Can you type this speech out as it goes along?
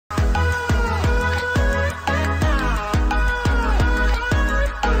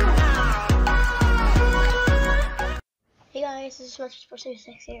guys, this is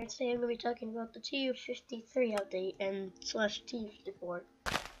Sports86 here, and today I'm going to be talking about the TU53 update and slash TU54.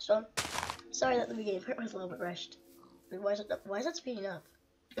 So, sorry that the beginning part was a little bit rushed. Why is it speeding up?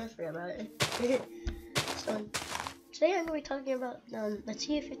 I forgot about it. So, today I'm going to be talking about the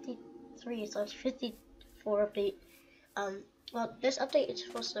TU53 slash 54 update. Well, this update is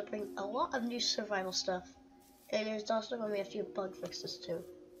supposed to bring a lot of new survival stuff, and there's also going to be a few bug fixes too.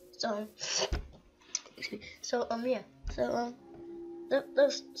 So yeah. So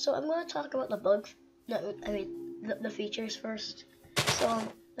I'm going to talk about the bugs. No, I mean the features first. So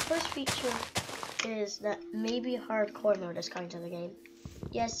the first feature is that maybe hardcore mode is coming to the game.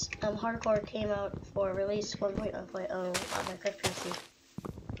 Yes, hardcore came out for release 1.1.0 on my PC,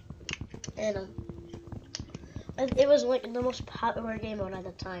 and it was like the most popular game mode at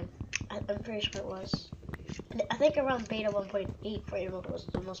the time. I'm pretty sure it was. And I think around beta 1.8 for mode was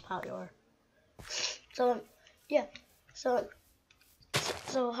the most popular. So yeah, so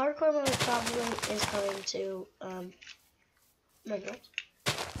hardcore mode probably is coming to Minecraft,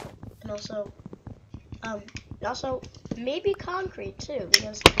 and also maybe concrete too,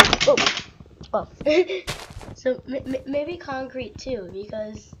 because so maybe concrete too,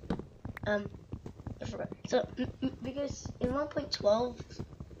 because because in 1.12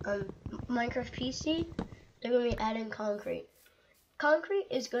 Minecraft PC they're going to be adding concrete. Concrete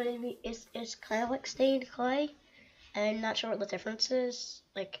is going to be it's kind of like stained clay. I'm not sure what the difference is.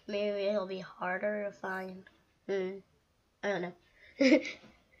 Like, maybe it'll be harder to find. I don't know.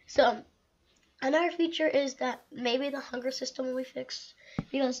 So, another feature is that maybe the hunger system will be fixed.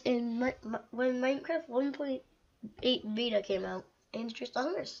 Because when Minecraft 1.8 beta came out, they introduced the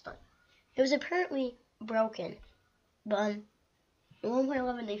hunger system. It was apparently broken. But in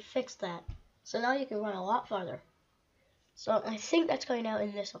 1.11 they fixed that. So now you can run a lot farther. So I think that's going out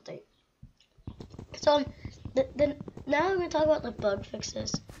in this update. So now I'm going to talk about the bug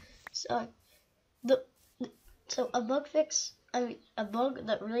fixes. So a bug fix, a bug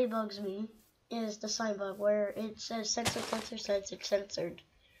that really bugs me is the sign bug, where it says censored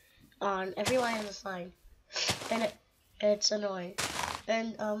on every line of the sign, and it's annoying.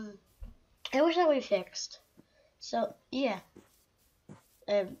 And I wish that would be fixed. So yeah,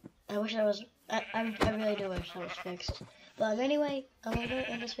 I wish that was. I really do wish that was fixed. But anyway, I'm going to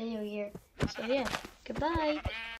end this video here. So yeah, goodbye.